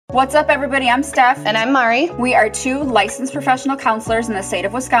What's up, everybody? I'm Steph. And I'm Mari. We are two licensed professional counselors in the state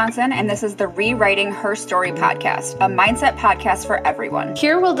of Wisconsin, and this is the Rewriting Her Story podcast, a mindset podcast for everyone.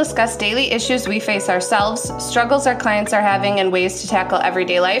 Here we'll discuss daily issues we face ourselves, struggles our clients are having, and ways to tackle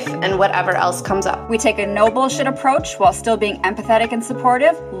everyday life, and whatever else comes up. We take a no bullshit approach while still being empathetic and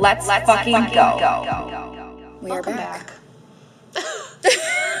supportive. Let's fucking go. We are back.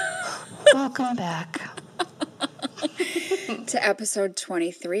 Welcome back. To episode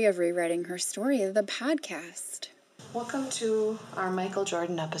 23 of Rewriting Her Story, the podcast. Welcome to our Michael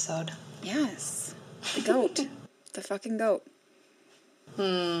Jordan episode. Yes. The goat. The fucking goat.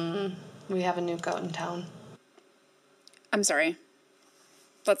 We have a new goat in town. I'm sorry.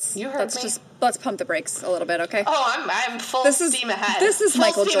 Let's pump the brakes a little bit, okay? Oh, I'm full steam ahead. This is full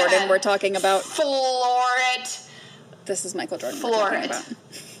Michael Jordan ahead. We're talking about. Floor it. This is Michael Jordan Floor we're talking it. about.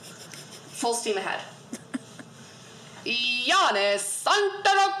 Full steam ahead. Giannis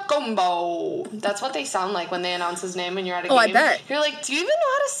Antetokounmpo. That's what they sound like when they announce his name when you're at a game. Oh, I bet. You're like, do you even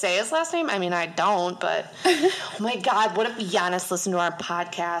know how to say his last name? I mean, I don't, but oh my God, what if Giannis listened to our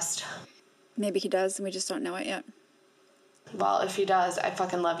podcast? Maybe he does, and we just don't know it yet. Well, if he does, I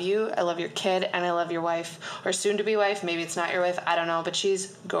fucking love you. I love your kid, and I love your wife. Or soon-to-be wife. Maybe it's not your wife. I don't know, but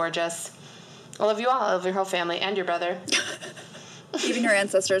she's gorgeous. I love you all. I love your whole family and your brother. Even your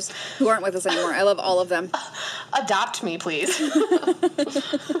ancestors who aren't with us anymore. I love all of them. Adopt me, please.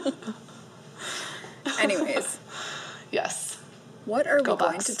 Anyways. Yes. What are we Go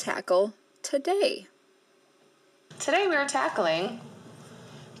going Bucks. to tackle today? Today we are tackling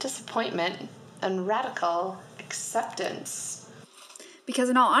disappointment and radical acceptance. Because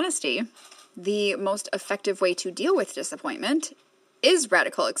in all honesty, the most effective way to deal with disappointment is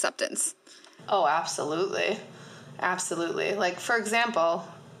radical acceptance. Oh, absolutely. Absolutely. Like, for example,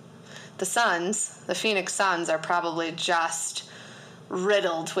 the Phoenix Suns are probably just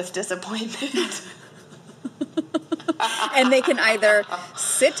riddled with disappointment. And they can either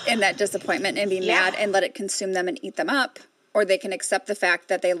sit in that disappointment and be mad and let it consume them and eat them up, or they can accept the fact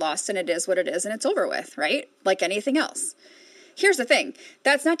that they lost and it is what it is and it's over with, right? Like anything else. Here's the thing.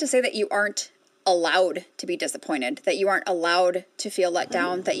 That's not to say that you aren't allowed to be disappointed, that you aren't allowed to feel let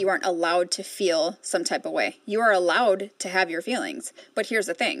down, that you aren't allowed to feel some type of way. You are allowed to have your feelings. But here's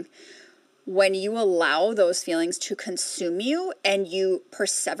the thing. When you allow those feelings to consume you and you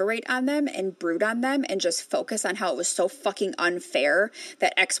perseverate on them and brood on them and just focus on how it was so fucking unfair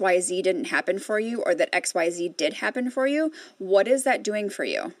that XYZ didn't happen for you or that XYZ did happen for you, what is that doing for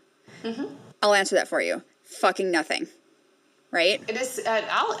you? Mm-hmm. I'll answer that for you. Fucking nothing. Right? It is.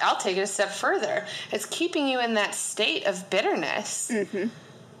 I'll take it a step further. It's keeping you in that state of bitterness. Mm-hmm.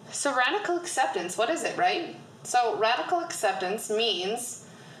 So radical acceptance, what is it, right? So radical acceptance means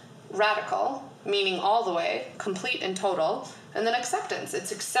radical, meaning all the way, complete and total, and then acceptance.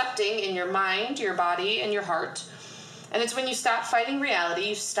 It's accepting in your mind, your body, and your heart. And it's when you stop fighting reality,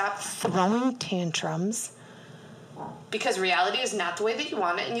 you stop throwing tantrums, because reality is not the way that you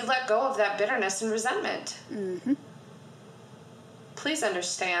want it, and you let go of that bitterness and resentment. Mm-hmm. Please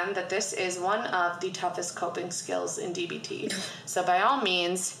understand that this is one of the toughest coping skills in DBT. So by all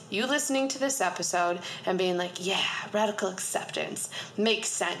means, you listening to this episode and being like, yeah, radical acceptance makes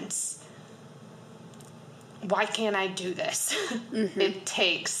sense. Why can't I do this? Mm-hmm. It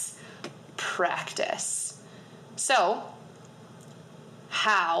takes practice. So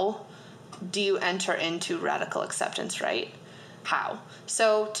how do you enter into radical acceptance, right? How?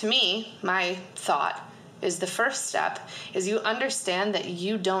 So to me, my thought is the first step is you understand that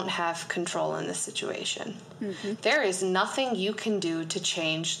you don't have control in this situation. Mm-hmm. There is nothing you can do to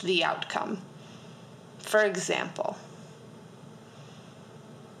change the outcome. For example,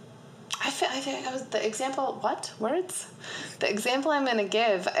 I think I was the example, what? Words? The example I'm going to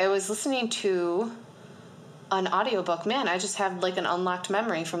give, I was listening to an audiobook. Man, I just have like an unlocked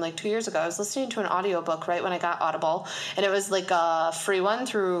memory from like 2 years ago. I was listening to an audiobook right when I got Audible, and it was like a free one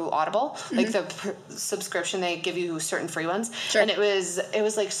through Audible, mm-hmm. like the subscription, they give you certain free ones. Sure. And it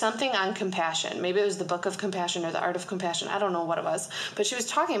was like something on compassion. Maybe it was the Book of Compassion or the Art of Compassion. I don't know what it was, but she was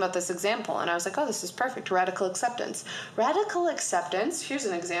talking about this example, and I was like, oh, this is perfect. Radical acceptance. Radical acceptance. Here's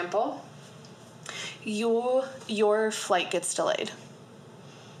an example. Your flight gets delayed,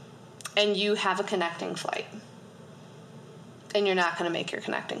 and you have a connecting flight, and you're not going to make your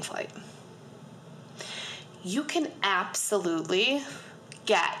connecting flight. You can absolutely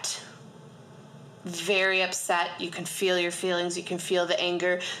get very upset. You can feel your feelings. You can feel the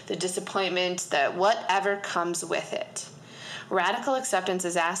anger, the disappointment, the whatever comes with it. Radical acceptance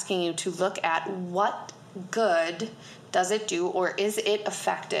is asking you to look at what good does it do, or is it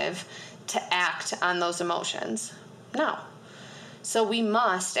effective to act on those emotions? No. So we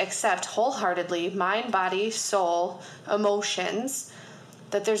must accept wholeheartedly, mind, body, soul, emotions,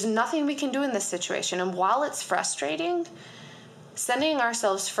 that there's nothing we can do in this situation. And while it's frustrating, sending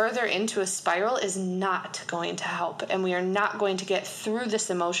ourselves further into a spiral is not going to help. And we are not going to get through this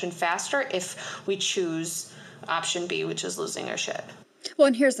emotion faster if we choose option B, which is losing our shit. Well,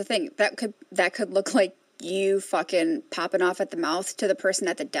 and here's the thing. That could look like you fucking popping off at the mouth to the person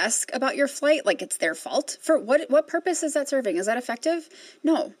at the desk about your flight like it's their fault. For what purpose is that serving? Is that effective?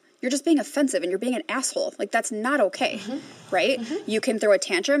 No. You're just being offensive and you're being an asshole. Like, that's not okay, right? You can throw a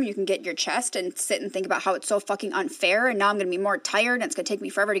tantrum, you can get your chest and sit and think about how it's so fucking unfair and now I'm going to be more tired and it's going to take me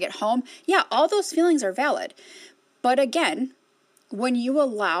forever to get home. Yeah, all those feelings are valid. But again, when you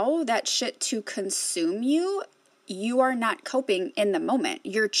allow that shit to consume you, you are not coping in the moment.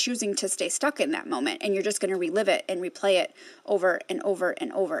 You're choosing to stay stuck in that moment and you're just going to relive it and replay it over and over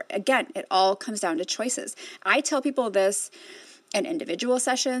and over. Again, it all comes down to choices. I tell people this in individual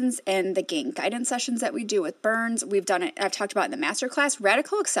sessions and the gang guidance sessions that we do with Burns. We've done it. I've talked about in the masterclass.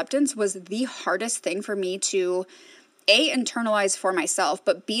 Radical acceptance was the hardest thing for me to A, internalize for myself,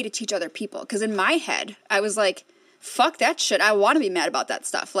 but B, to teach other people. Because in my head, I was like, fuck that shit. I want to be mad about that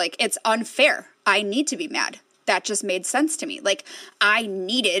stuff. Like, it's unfair. I need to be mad. That just made sense to me. Like, I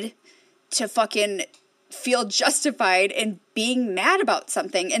needed to fucking feel justified in being mad about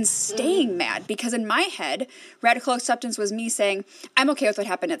something and staying mad. Because in my head, radical acceptance was me saying, I'm okay with what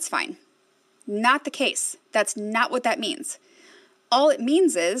happened, it's fine. Not the case. That's not what that means. All it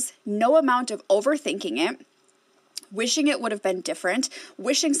means is no amount of overthinking it, wishing it would have been different,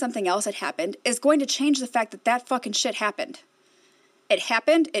 wishing something else had happened, is going to change the fact that that fucking shit happened. It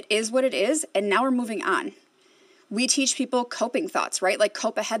happened, it is what it is, and now we're moving on. We teach people coping thoughts, right? Like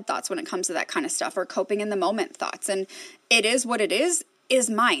cope ahead thoughts when it comes to that kind of stuff, or coping in the moment thoughts. And it is what it is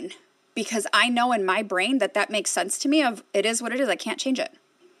mine. Because I know in my brain that makes sense to me of it is what it is. I can't change it.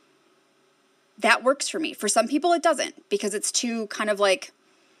 That works for me. For some people it doesn't, because it's too kind of like,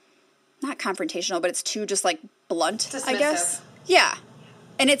 not confrontational, but it's too just like blunt, dismissive. I guess. Yeah.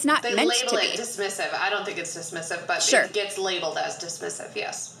 And it's not meant to be. They label it dismissive. I don't think it's dismissive, but sure. It gets labeled as dismissive,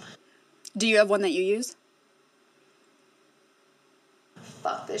 yes. Do you have one that you use?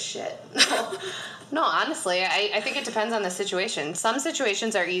 Fuck this shit. No, honestly, I think it depends on the situation. Some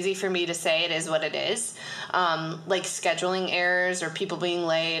situations are easy for me to say it is what it is. Like scheduling errors or people being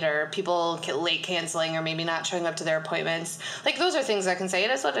late or people late canceling or maybe not showing up to their appointments. Like those are things I can say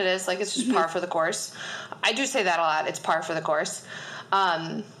it is what it is. Like it's just par for the course. I do say that a lot. It's par for the course.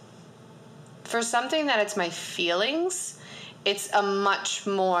 For something that it's my feelings, it's a much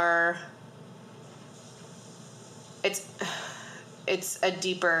more... It's a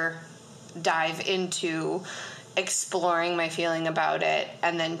deeper dive into exploring my feeling about it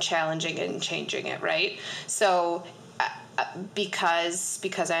and then challenging it and changing it, right? So because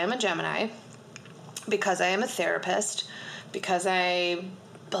I am a Gemini, because I am a therapist, because I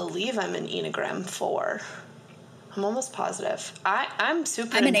believe I'm an Enneagram 4, I'm almost positive. I'm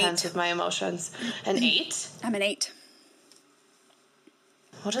super intense with my emotions. An 8? I'm an 8.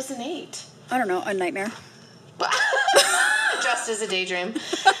 What is an 8? I don't know, a nightmare. Just as a daydream.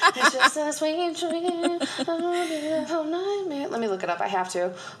 It's just a sweet dream. Nightmare. Let me look it up. I have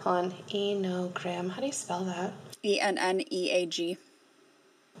to. On Enneagram. How do you spell that? ENNEAG.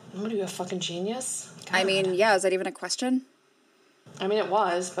 What are you, a fucking genius? God. I mean, yeah, is that even a question? I mean, it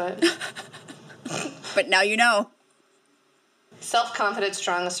was, but... But now you know. Self-confident,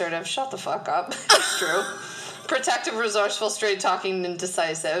 strong, assertive. Shut the fuck up. It's true. Protective, resourceful, straight-talking, and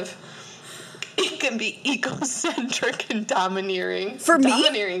decisive. It can be egocentric and domineering. For me?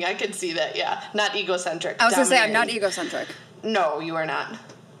 Domineering, I can see that, yeah. Not egocentric. I was going to say, I'm not egocentric. No, you are not.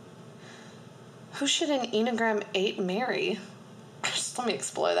 Who should an Enneagram 8 marry? Just let me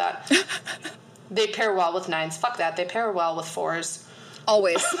explore that. They pair well with 9s. Fuck that. They pair well with 4s.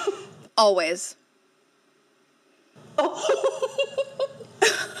 Always. Always.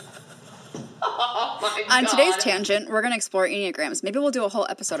 Oh my God. On today's tangent, we're going to explore Enneagrams. Maybe we'll do a whole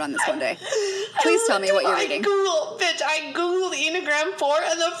episode on this one day. Please tell me what you're reading. I Googled Enneagram 4,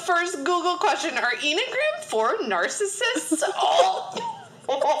 and the first Google question, are Enneagram 4 narcissists?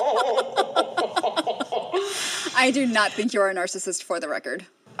 I do not think you are a narcissist, for the record.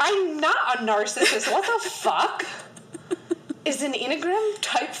 I'm not a narcissist. What the fuck? Is an Enneagram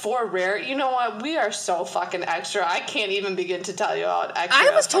type 4 rare? You know what? We are so fucking extra. I can't even begin to tell you how extra. I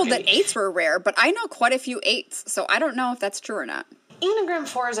was told that 8s were rare, but I know quite a few 8s, so I don't know if that's true or not. Enneagram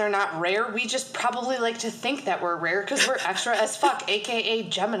 4s are not rare. We just probably like to think that we're rare because we're extra as fuck, a.k.a.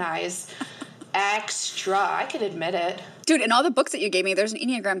 Geminis. Extra. I can admit it. Dude, in all the books that you gave me, there's an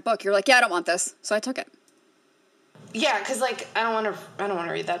Enneagram book. You're like, yeah, I don't want this. So I took it. Yeah, because, like, I don't want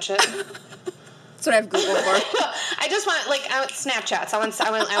to read that shit. That's what I have Google for. I just want, like, I want Snapchats. I want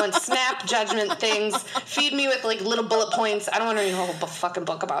Snap judgment things. Feed me with, like, little bullet points. I don't want to read a whole fucking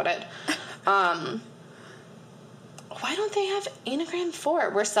book about it. Why don't they have Enneagram 4?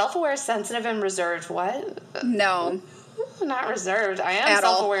 We're self-aware, sensitive, and reserved. What? No. Not reserved. I am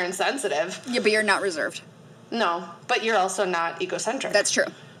self-aware and sensitive. Yeah, but you're not reserved. No, but you're also not egocentric. That's true.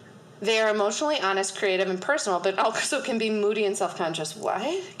 They are emotionally honest, creative, and personal, but also can be moody and self-conscious.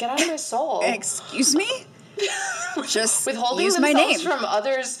 What? Get out of my soul. Excuse me? Just withholding use my name. from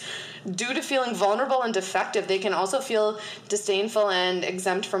others due to feeling vulnerable and defective. They can also feel disdainful and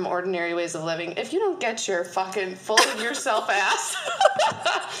exempt from ordinary ways of living. If you don't get your fucking full of yourself ass.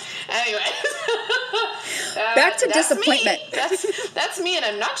 Anyway. Back to disappointment. That's me in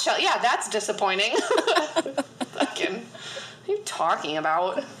a nutshell. Yeah, that's disappointing. Fucking, what are you talking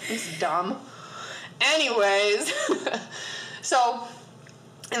about? It's dumb. Anyways. So,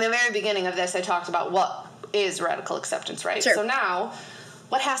 in the very beginning of this, I talked about what is radical acceptance, right? Sure. So now,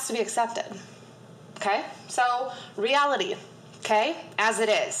 what has to be accepted? Okay? So, reality. Okay? As it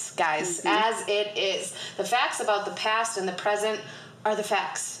is, guys. Mm-hmm. As it is. The facts about the past and the present are the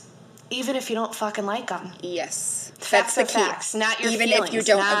facts. Even if you don't fucking like them. Yes. Facts That's are the key. Facts, not your Even feelings. Even if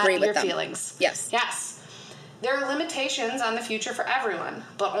you don't agree with your them. Feelings. Yes. Yes. There are limitations on the future for everyone,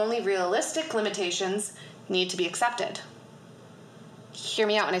 but only realistic limitations need to be accepted. Hear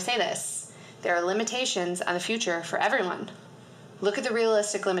me out when I say this. There are limitations on the future for everyone. Look at the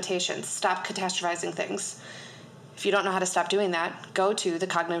realistic limitations. Stop catastrophizing things. If you don't know how to stop doing that, go to the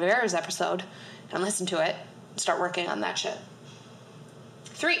Cognitive Errors episode and listen to it and start working on that shit.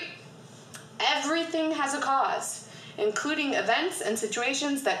 3. Everything has a cause, including events and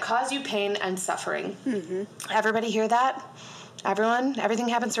situations that cause you pain and suffering. Mm-hmm. Everybody hear that? Everyone? Everything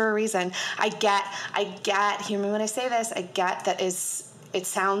happens for a reason. I get, hear me when I say this, I get that it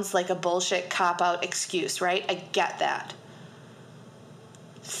sounds like a bullshit cop-out excuse, right? I get that.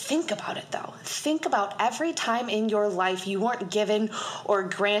 Think about it, though. Think about every time in your life you weren't given or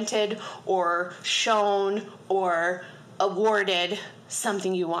granted or shown or awarded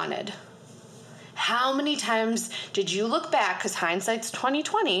something you wanted. How many times did you look back, because hindsight's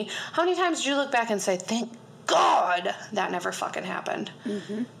 20/20, how many times did you look back and say, thank God that never fucking happened?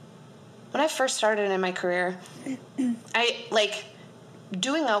 Mm-hmm. When I first started in my career, doing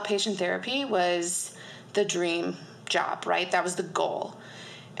outpatient therapy was the dream job, right? That was the goal.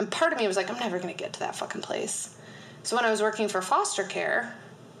 And part of me was like, I'm never going to get to that fucking place. So when I was working for foster care,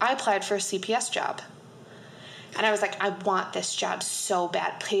 I applied for a CPS job. And I was like, I want this job so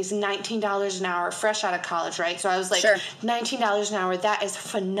bad. Pays $19 an hour, fresh out of college, right? So I was like, sure. $19 an hour, that is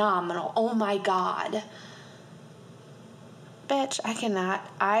phenomenal. Oh my God. Bitch, I cannot.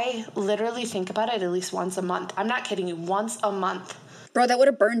 I literally think about it at least once a month. I'm not kidding you, once a month. Bro, that would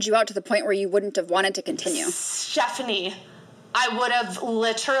have burned you out to the point where you wouldn't have wanted to continue. Stephanie, I would have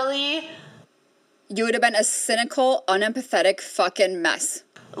literally... You would have been a cynical, unempathetic fucking mess.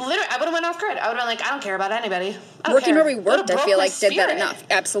 Literally, I would have went off grid. I would have been like, I don't care about anybody. Working where we worked, I feel like, did that enough.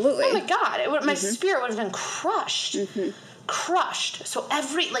 Absolutely. Oh my God. My spirit would have been crushed. Mm-hmm. Crushed. So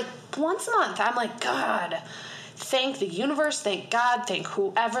once a month, I'm like, God, thank the universe, thank God, thank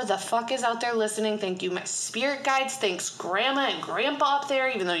whoever the fuck is out there listening. Thank you, my spirit guides. Thanks, Grandma and Grandpa up there,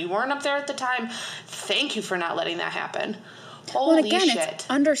 even though you weren't up there at the time. Thank you for not letting that happen. Holy shit. It's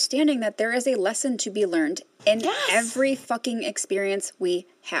understanding that there is a lesson to be learned in every fucking experience we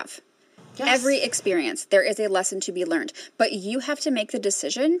have. Yes. Every experience, there is a lesson to be learned. But you have to make the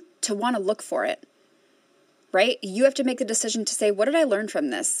decision to want to look for it. Right? You have to make the decision to say, what did I learn from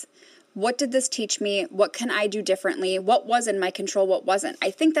this? What did this teach me? What can I do differently? What was in my control? What wasn't? I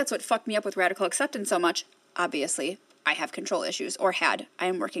think that's what fucked me up with radical acceptance so much. Obviously, I have control issues, or had. I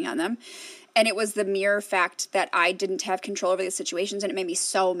am working on them. And it was the mere fact that I didn't have control over these situations, and it made me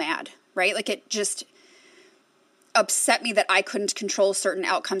so mad, right? Like, it just upset me that I couldn't control certain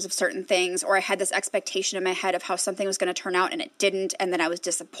outcomes of certain things, or I had this expectation in my head of how something was going to turn out, and it didn't, and then I was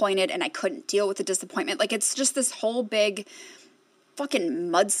disappointed, and I couldn't deal with the disappointment. Like, it's just this whole big fucking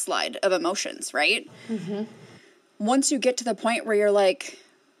mudslide of emotions, right? Mm-hmm. Once you get to the point where you're like,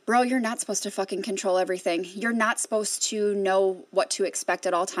 bro, you're not supposed to fucking control everything. You're not supposed to know what to expect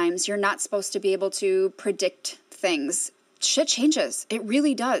at all times. You're not supposed to be able to predict things. Shit changes. It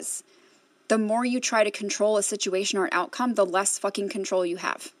really does. The more you try to control a situation or an outcome, the less fucking control you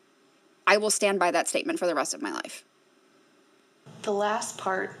have. I will stand by that statement for the rest of my life. The last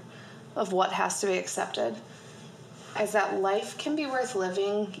part of what has to be accepted is that life can be worth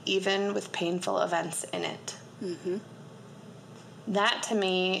living even with painful events in it. Mm-hmm. That, to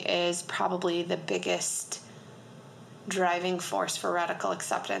me, is probably the biggest driving force for radical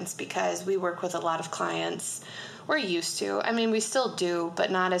acceptance, because we work with a lot of clients. We're used to. I mean, we still do,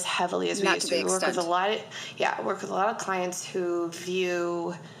 but not as heavily as we used to. We work with a lot of clients who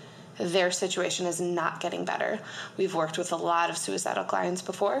view their situation is not getting better. We've worked with a lot of suicidal clients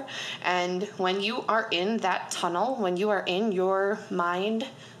before, and when you are in that tunnel, when you are in your mind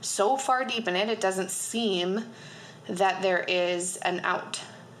so far deep in it, it doesn't seem that there is an out.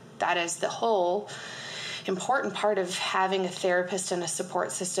 That is the whole important part of having a therapist and a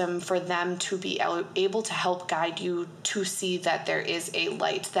support system, for them to be able to help guide you to see that there is a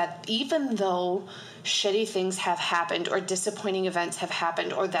light, that even though shitty things have happened or disappointing events have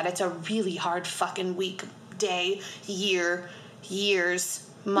happened, or that it's a really hard fucking week, day, year, years,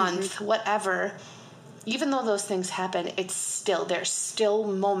 month, whatever, even though those things happen, there's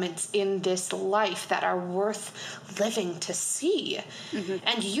still moments in this life that are worth living to see.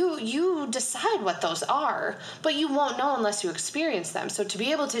 And you decide what those are, but you won't know unless you experience them. So to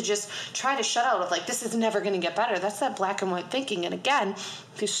be able to just try to shut out of like, this is never going to get better, that's that black and white thinking. And again,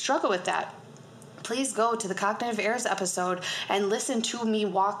 if you struggle with that, please go to the Cognitive Errors episode and listen to me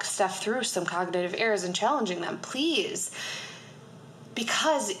walk Steph through some cognitive errors and challenging them, please.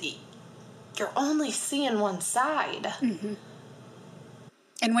 Because you're only seeing one side.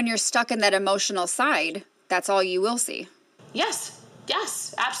 And when you're stuck in that emotional side, that's all you will see. Yes,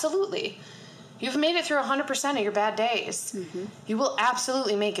 absolutely. You've made it through 100% of your bad days. You will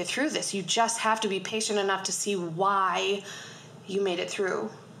absolutely make it through this. You just have to be patient enough to see why you made it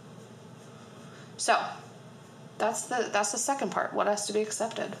through. So, that's the second part. What has to be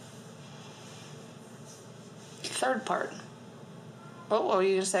accepted? Third part. What were you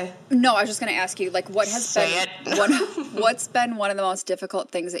going to say? No, I was just going to ask you, like, what's been one of the most difficult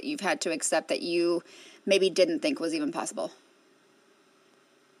things that you've had to accept that you maybe didn't think was even possible?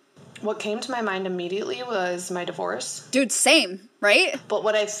 What came to my mind immediately was my divorce. Dude, same, right? But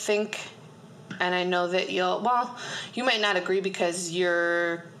what I think, and I know that you might not agree because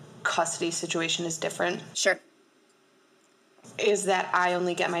your custody situation is different. Sure. Is that I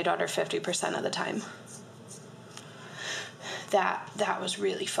only get my daughter 50% of the time. That was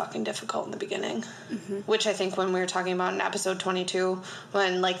really fucking difficult in the beginning. Which I think when we were talking about in episode 22,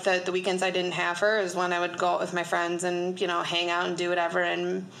 when like the weekends I didn't have her is when I would go out with my friends and, hang out and do whatever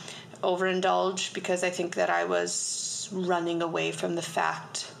and overindulge, because I think that I was running away from the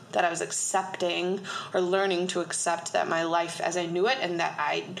fact that I was accepting or learning to accept that my life as I knew it and that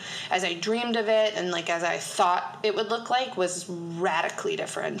as I dreamed of it and like as I thought it would look like was radically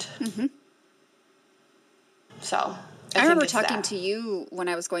different. So I remember talking to you when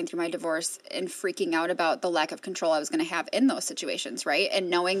I was going through my divorce and freaking out about the lack of control I was going to have in those situations, right? And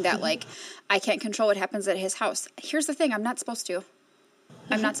knowing that, like, I can't control what happens at his house. Here's the thing. I'm not supposed to.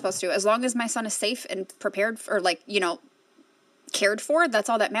 I'm not supposed to. As long as my son is safe and prepared for, like, cared for, that's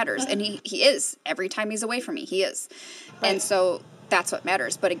all that matters. And he is. Every time he's away from me, he is. Right. And so that's what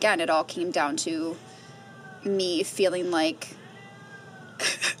matters. But again, it all came down to me feeling like...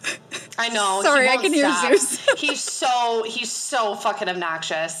 I know. Sorry, I can hear Zeus. He's so fucking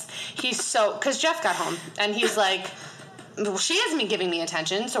obnoxious. Because Jeff got home and he's like, well, she hasn't been giving me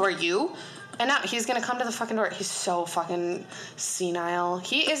attention, so are you? And now he's going to come to the fucking door. He's so fucking senile.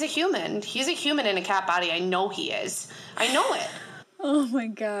 He is a human. He's a human in a cat body. I know he is. I know it. Oh my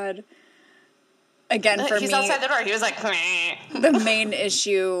God. Again, for me. He's outside the door. He was like, the main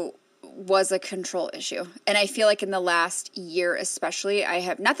issue was a control issue. And I feel like in the last year especially, I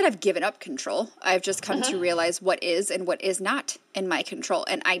have, not that I've given up control, I've just come to realize what is and what is not in my control.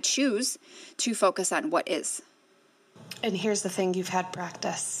 And I choose to focus on what is. And here's the thing, you've had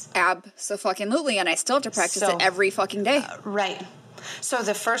practice. Abso-fucking-lutely, and I still have to practice it every fucking day. Right. So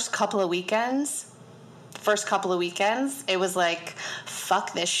the first couple of weekends, it was like,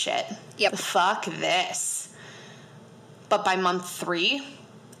 fuck this shit. Yep. Fuck this. But by month 3,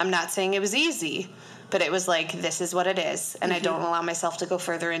 I'm not saying it was easy, but it was like, this is what it is. And I don't allow myself to go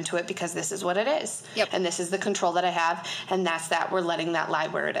further into it because this is what it is. Yep. And this is the control that I have. And that's that. We're letting that lie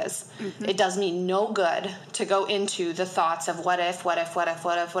where it is. It does me no good to go into the thoughts of what if.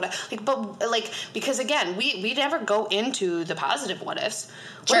 Because again, we never go into the positive what ifs.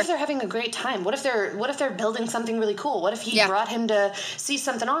 What if they're having a great time? What if they're building something really cool? What if he brought him to see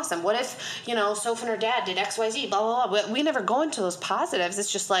something awesome? What if, Soph and her dad did XYZ, blah, blah, blah. We never go into those positives.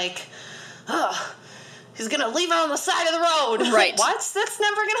 It's just like, he's going to leave her on the side of the road. Right. What? That's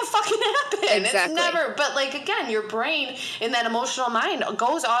never going to fucking happen. Exactly. It's never. But, again, your brain in that emotional mind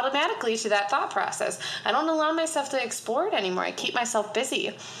goes automatically to that thought process. I don't allow myself to explore it anymore. I keep myself busy.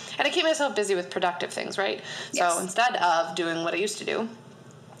 And I keep myself busy with productive things, right? Yes. So instead of doing what I used to do,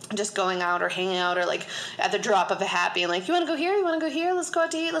 just going out or hanging out or, like, at the drop of a hat being like, you want to go here? You want to go here? Let's go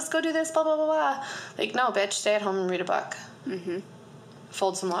out to eat. Let's go do this, blah, blah, blah, blah. Like, no, bitch, stay at home and read a book. Mm-hmm.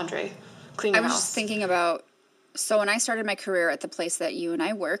 Fold some laundry. Clean your house. I was just thinking about, so when I started my career at the place that you and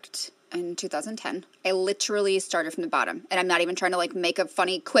I worked in 2010, I literally started from the bottom. And I'm not even trying to, like, make a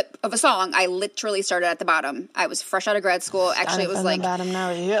funny quip of a song. I literally started at the bottom. I was fresh out of grad school. Actually, it was like... bottom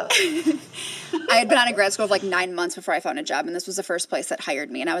now, yeah. I had been out of grad school for like 9 months before I found a job, and this was the first place that hired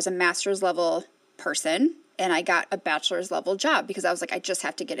me. And I was a master's level person, and I got a bachelor's level job because I was like, I just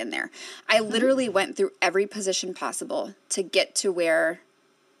have to get in there. I literally went through every position possible to get to where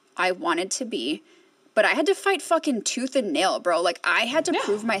I wanted to be. But I had to fight fucking tooth and nail, bro. Like, I had to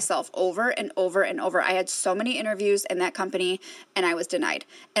prove myself over and over and over. I had so many interviews in that company, and I was denied.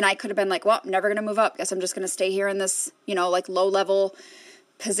 And I could have been like, well, I'm never going to move up. Guess I'm just going to stay here in this, you know, like, low-level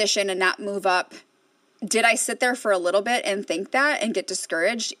position and not move up. Did I sit there for a little bit and think that and get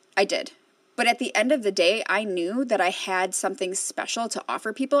discouraged? I did. But at the end of the day, I knew that I had something special to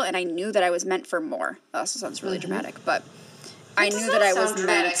offer people, and I knew that I was meant for more. That also sounds really dramatic, but... I knew that I was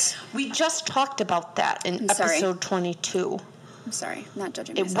meant. We just talked about that in episode 22. I'm sorry, I'm not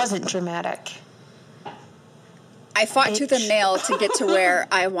judging myself. It wasn't dramatic. I fought tooth and nail to get to where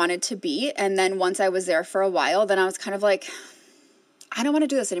I wanted to be, and then once I was there for a while, then I was kind of like, I don't want to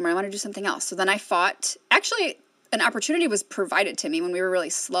do this anymore. I want to do something else. So then I fought. Actually, an opportunity was provided to me when we were really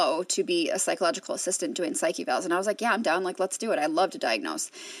slow to be a psychological assistant doing psych evals. And I was like, yeah, I'm down. Like, let's do it. I love to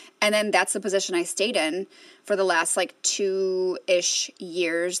diagnose. And then that's the position I stayed in for the last, like, 2-ish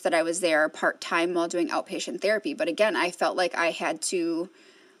years that I was there part-time while doing outpatient therapy. But again, I felt like I had to,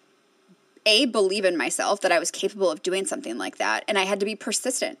 A, believe in myself that I was capable of doing something like that. And I had to be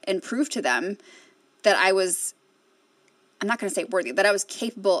persistent and prove to them that I was, I'm not going to say worthy, that I was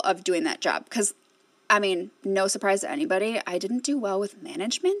capable of doing that job. Because, I mean, no surprise to anybody, I didn't do well with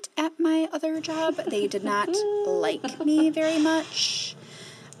management at my other job. They did not like me very much.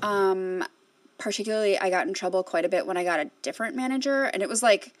 Particularly, I got in trouble quite a bit when I got a different manager. And it was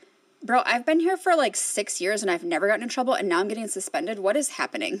like, bro, I've been here for like 6 years and I've never gotten in trouble. And now I'm getting suspended. What is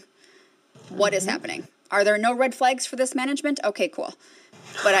happening? What is happening? Are there no red flags for this management? Okay, cool.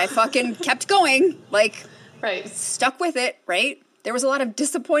 But I fucking kept going. Like, stuck with it, right? There was a lot of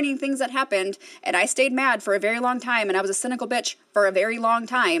disappointing things that happened, and I stayed mad for a very long time, and I was a cynical bitch for a very long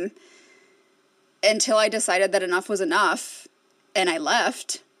time until I decided that enough was enough, and I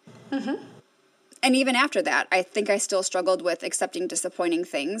left. Mm-hmm. And even after that, I think I still struggled with accepting disappointing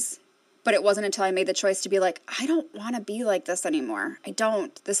things, but it wasn't until I made the choice to be like, I don't want to be like this anymore. I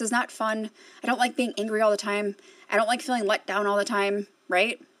don't. This is not fun. I don't like being angry all the time. I don't like feeling let down all the time,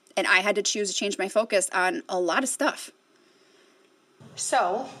 right? And I had to choose to change my focus on a lot of stuff.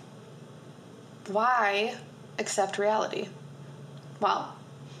 So, why accept reality? Well,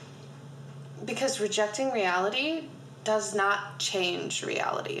 because rejecting reality does not change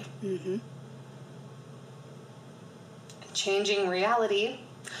reality. Mm-hmm. Changing reality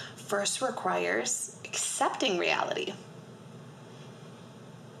first requires accepting reality.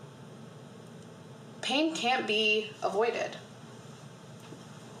 Pain can't be avoided.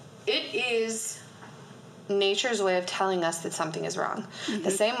 It is nature's way of telling us that something is wrong. Mm-hmm.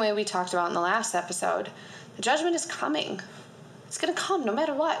 The same way we talked about in the last episode. The judgment is coming. It's going to come no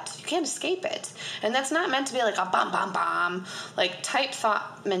matter what. You can't escape it. And that's not meant to be like a bomb, like type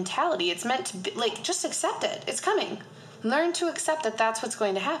thought mentality. It's meant to be like, just accept it. It's coming. Learn to accept that that's what's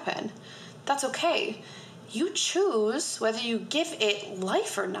going to happen. That's okay. You choose whether you give it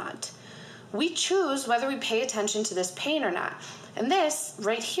life or not. We choose whether we pay attention to this pain or not. And this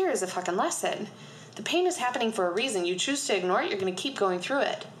right here is a fucking lesson. The pain is happening for a reason. You choose to ignore it, you're going to keep going through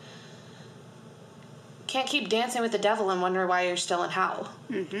it. Can't keep dancing with the devil and wonder why you're still in hell.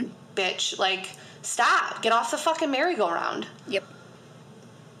 Mm-hmm. Bitch, like, stop. Get off the fucking merry-go-round. Yep.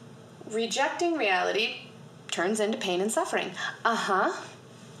 Rejecting reality turns into pain and suffering.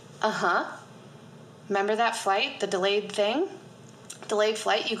 Remember that flight, the delayed thing? Delayed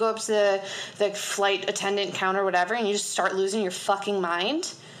flight, you go up to the flight attendant counter, whatever, and you just start losing your fucking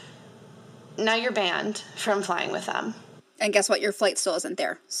mind. Now you're banned from flying with them. And guess what? Your flight still isn't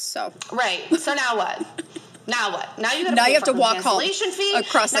there. So right. So now what? Now what? Now you have to walk home fee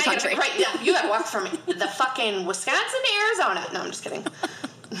across the country. You got to walk from the fucking Wisconsin to Arizona. No, I'm just kidding.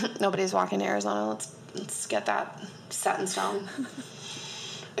 Nobody's walking to Arizona. Let's get that set in stone.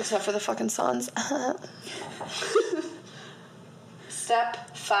 Except for the fucking Suns.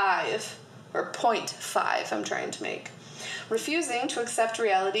 Step 5, or point 5, I'm trying to make. Refusing to accept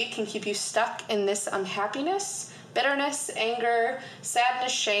reality can keep you stuck in this unhappiness, bitterness, anger,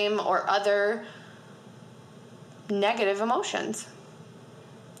 sadness, shame, or other negative emotions.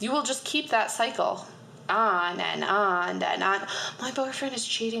 You will just keep that cycle on and on and on. My boyfriend is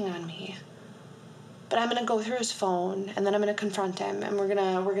cheating on me. But I'm going to go through his phone, and then I'm going to confront him, and we're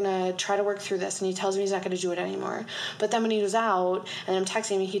gonna try to work through this, and he tells me he's not going to do it anymore. But then when he goes out, and I'm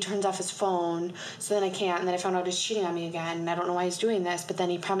texting him, he turns off his phone, so then I can't, and then I found out he's cheating on me again, and I don't know why he's doing this, but then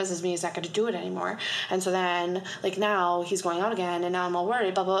he promises me he's not going to do it anymore. And so then, like, now he's going out again, and now I'm all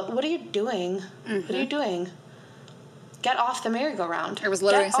worried, blah, blah, blah. What are you doing? Mm-hmm. What are you doing? Get off the merry-go-round. I was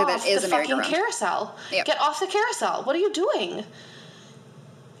literally going to say that is a merry-go-round. Get off the fucking carousel. Yep. Get off the carousel. What are you doing?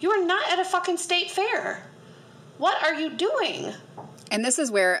 You are not at a fucking state fair. What are you doing? And this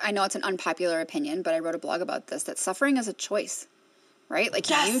is where, I know it's an unpopular opinion, but I wrote a blog about this, that suffering is a choice, right? Like,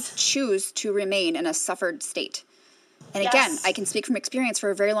 yes. You choose to remain in a suffered state. And yes. Again, I can speak from experience.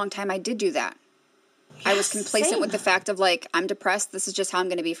 For a very long time, I did do that. Yes, I was complacent with the fact of, like, I'm depressed. This is just how I'm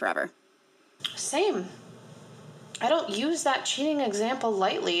going to be forever. Same. I don't use that cheating example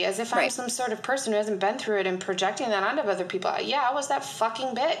lightly, as if I'm some sort of person who hasn't been through it and projecting that onto other people. Yeah, I was that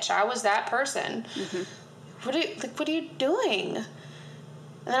fucking bitch. I was that person. Mm-hmm. What are you doing? And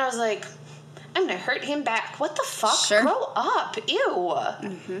then I was like, I'm going to hurt him back. What the fuck? Sure. Grow up. Ew.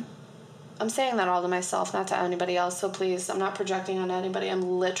 Mm-hmm. I'm saying that all to myself, not to anybody else, so please, I'm not projecting on anybody. I'm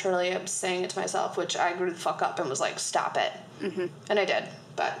saying it to myself, which I grew the fuck up and was like, stop it. Mm-hmm. And I did.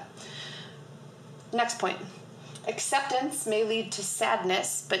 But next point. Acceptance may lead to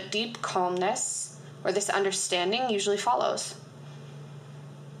sadness, but deep calmness, or this understanding, usually follows.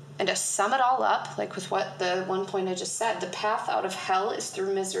 And to sum it all up, like with what the one point I just said, the path out of hell is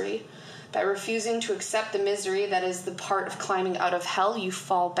through misery. By refusing to accept the misery that is the part of climbing out of hell, you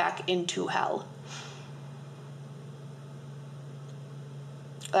fall back into hell.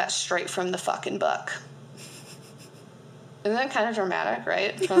 That's straight from the fucking book. Isn't that kind of dramatic,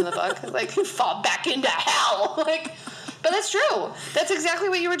 right? From the book. Like, you fall back into hell. Like, but that's true. That's exactly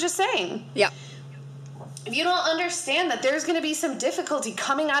what you were just saying. Yeah. If you don't understand that there's going to be some difficulty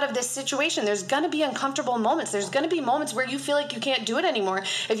coming out of this situation, there's going to be uncomfortable moments. There's going to be moments where you feel like you can't do it anymore.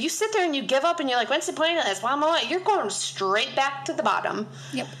 If you sit there and you give up and you're like, what's the point of this? Well, you're going straight back to the bottom.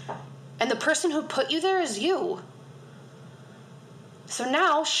 Yep. And the person who put you there is you. So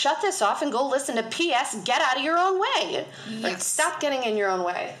now, shut this off and go listen to P.S. Get out of your own way. Yes. Like, stop getting in your own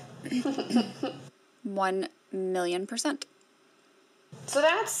way. 1,000,000%. So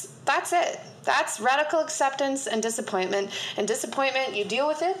that's it. That's radical acceptance and disappointment. And disappointment, you deal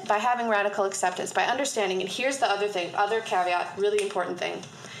with it by having radical acceptance, by understanding. And here's the other thing, other caveat, really important thing.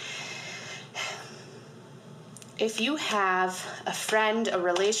 If you have a friend, a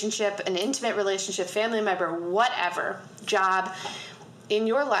relationship, an intimate relationship, family member, whatever, job in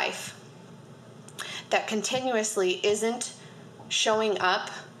your life that continuously isn't showing up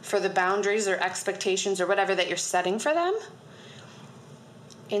for the boundaries or expectations or whatever that you're setting for them,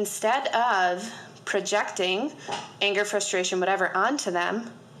 instead of projecting anger, frustration, whatever onto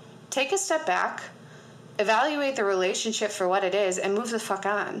them, take a step back, evaluate the relationship for what it is, and move the fuck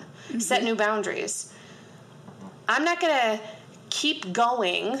on. Mm-hmm. Set new boundaries. I'm not going to keep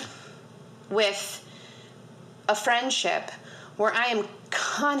going with a friendship where I am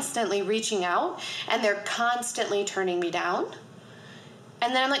constantly reaching out and they're constantly turning me down.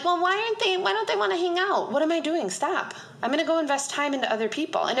 And then I'm like, well, why don't they want to hang out? What am I doing? Stop. I'm going to go invest time into other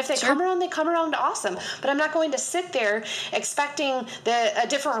people. And if they come around, they come around, awesome. But I'm not going to sit there expecting a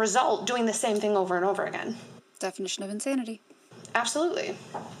different result doing the same thing over and over again. Definition of insanity. Absolutely.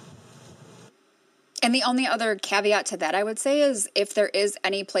 And the only other caveat to that, I would say, is if there is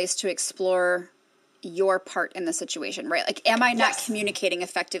any place to explore your part in the situation, right? Like, am I not communicating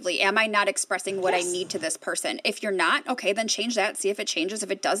effectively? Am I not expressing what I need to this person? If you're not, okay, then change that. See if it changes. If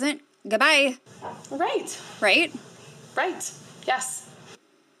it doesn't, goodbye. Right. Right? Right. Yes.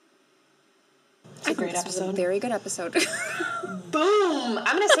 It's a great episode. A very good episode. Boom!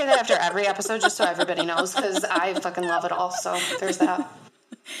 I'm going to say that after every episode just so everybody knows, because I fucking love it all. So there's that.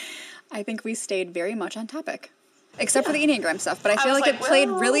 I think we stayed very much on topic. Except for the Enneagram stuff, but I feel like it played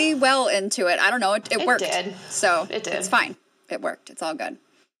really well into it. I don't know. It worked. It did. So it did. It's fine. It worked. It's all good.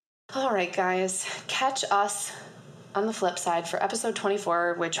 All right, guys. Catch us on the flip side for episode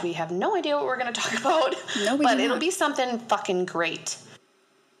 24, which we have no idea what we're going to talk about. No, we do not. But it'll be something fucking great.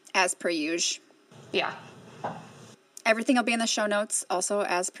 As per usual. Yeah. Everything will be in the show notes. Also,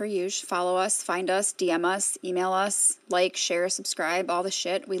 as per usual, follow us, find us, DM us, email us, like, share, subscribe, all the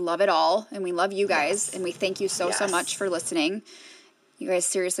shit. We love it all, and we love you guys, and we thank you so much for listening. You guys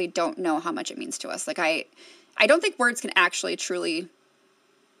seriously don't know how much it means to us. Like, I don't think words can actually truly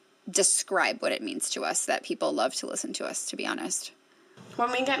describe what it means to us that people love to listen to us, to be honest.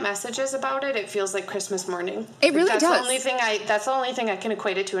 When we get messages about it, it feels like Christmas morning. It really does. That's the only thing I can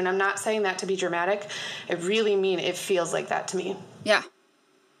equate it to, and I'm not saying that to be dramatic. I really mean it feels like that to me. Yeah.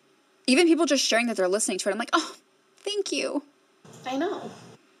 Even people just sharing that they're listening to it, I'm like, oh, thank you. I know.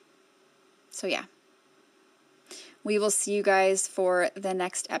 So yeah. We will see you guys for the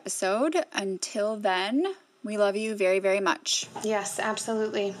next episode. Until then, we love you very, very much. Yes,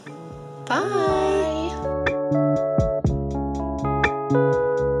 absolutely. Bye.